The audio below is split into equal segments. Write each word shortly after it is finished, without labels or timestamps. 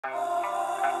I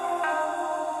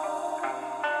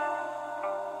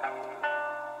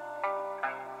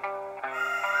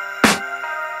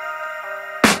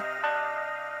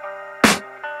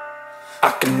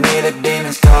can hear the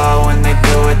demons call when they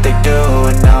do what they do.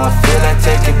 And now I feel like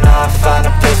taking off, find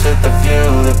a place with a view.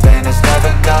 The pain is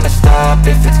never gonna stop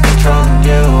if it's controlling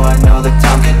you. I know that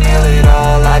time can heal it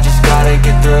all, I just gotta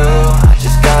get through. I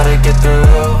just gotta get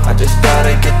through, I just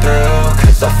gotta get through.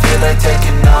 Cause I feel like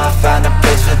taking off, find a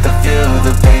place with a view.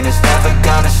 The pain is never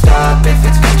gonna stop if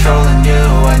it's controlling you.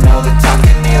 I know that time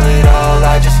can heal it all,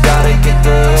 I just gotta get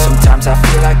through. Sometimes I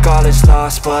feel like all is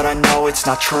lost, but I know it's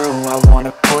not true. I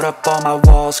wanna put up all my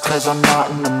walls cause I'm not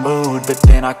in the mood, but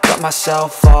then I cut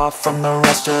myself off from the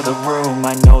rest of the room.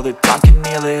 I know that time can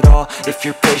heal it all if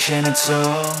you're patient, and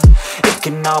soon it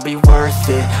can all be worth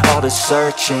it, all the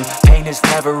searching. Pain is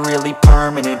never really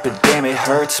permanent, but damn it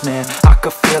hurts, man. I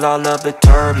could feel all of the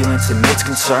turbulence and it's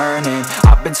concerning.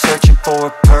 I've been searching for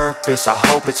a purpose, I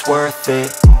hope it's worth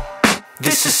it.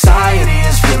 This society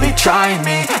is really trying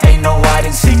me. Ain't no hide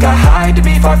and seek, I hide to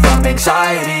be far from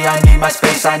anxiety. I need my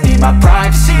space, I need my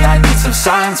privacy. I need some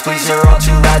silence, please, you're all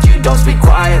too loud. You don't speak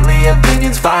quietly,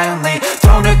 opinions violently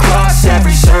thrown across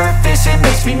every surface. It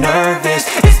makes me nervous,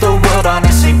 is the world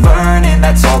honestly burning?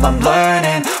 That's all I'm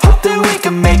learning. Hope that we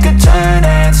can make a turn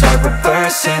and start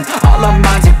reversing all our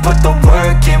minds and put the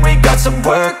work in. We got some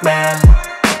work, man.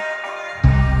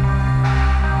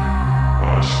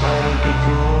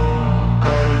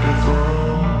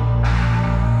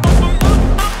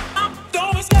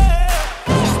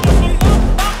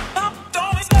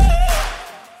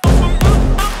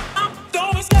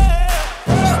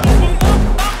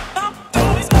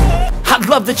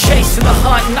 Love the chase and the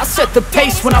hunt, and I set the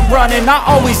pace when I'm running. I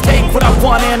always take what I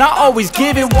want and I always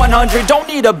give it 100. Don't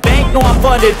need a bank, no, I'm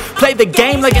funded. Play the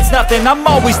game like it's nothing. I'm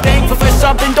always thankful for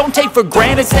something. Don't take for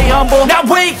granted, stay humble. Now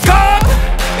wake up!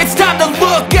 It's time to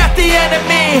look at the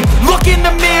enemy. Look in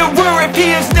the mirror if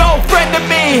he is no friend to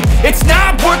me. It's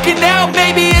not working out,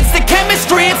 maybe it's the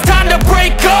chemistry. It's time to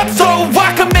break up so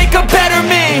I can make a better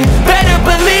me. Better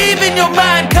believe in your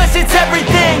mind, cause it's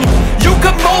everything. You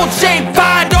can mold, shape,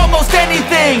 find almost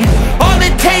anything. All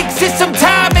it takes is some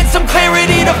time and some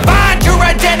clarity to find your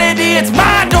identity. It's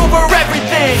mind over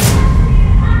everything.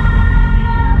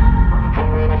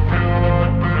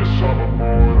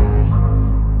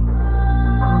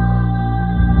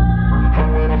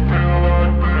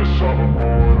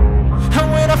 And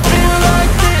when I feel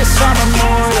like this, I'm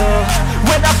immortal.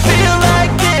 When I feel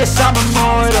like this, I'm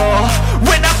immortal.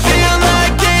 When I feel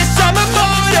like this, I'm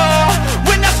immortal.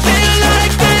 When I feel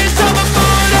like this, I'm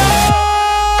immortal.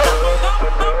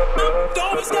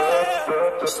 Don't be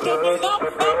scared, just step it up,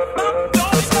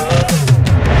 don't be scared.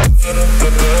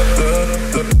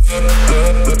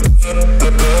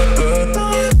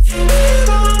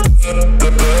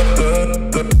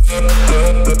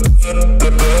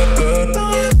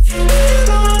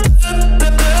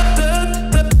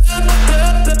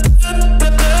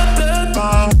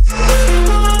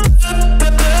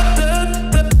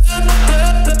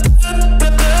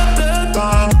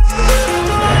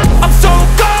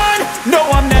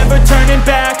 Turning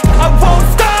back, I won't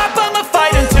stop, I'ma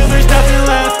fight until there's nothing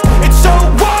left. It's so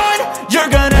on, you're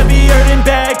gonna be hurting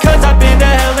bad, cause I've been to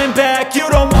hell and back. You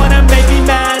don't wanna make me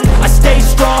mad, I stay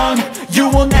strong, you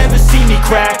will never see me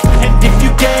crack. And if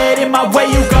you get in my way,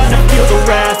 you're gonna feel the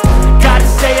wrath. Gotta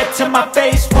say it to my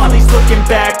face while he's looking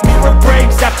back. Mirror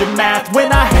breaks after math,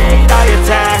 when I hate, I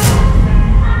attack.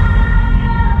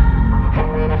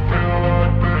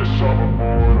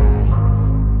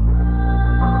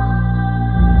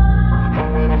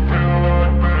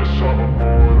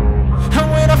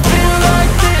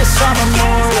 I'm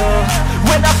immortal.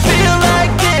 When I feel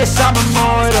like this, I'm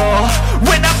immortal.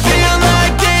 When I feel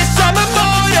like this, I'm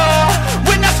immortal.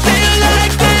 When I feel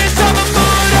like this, I'm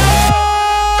immortal.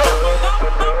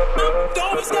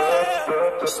 Don't be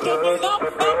scared, just step it up,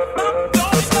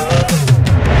 don't be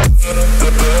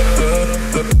scared.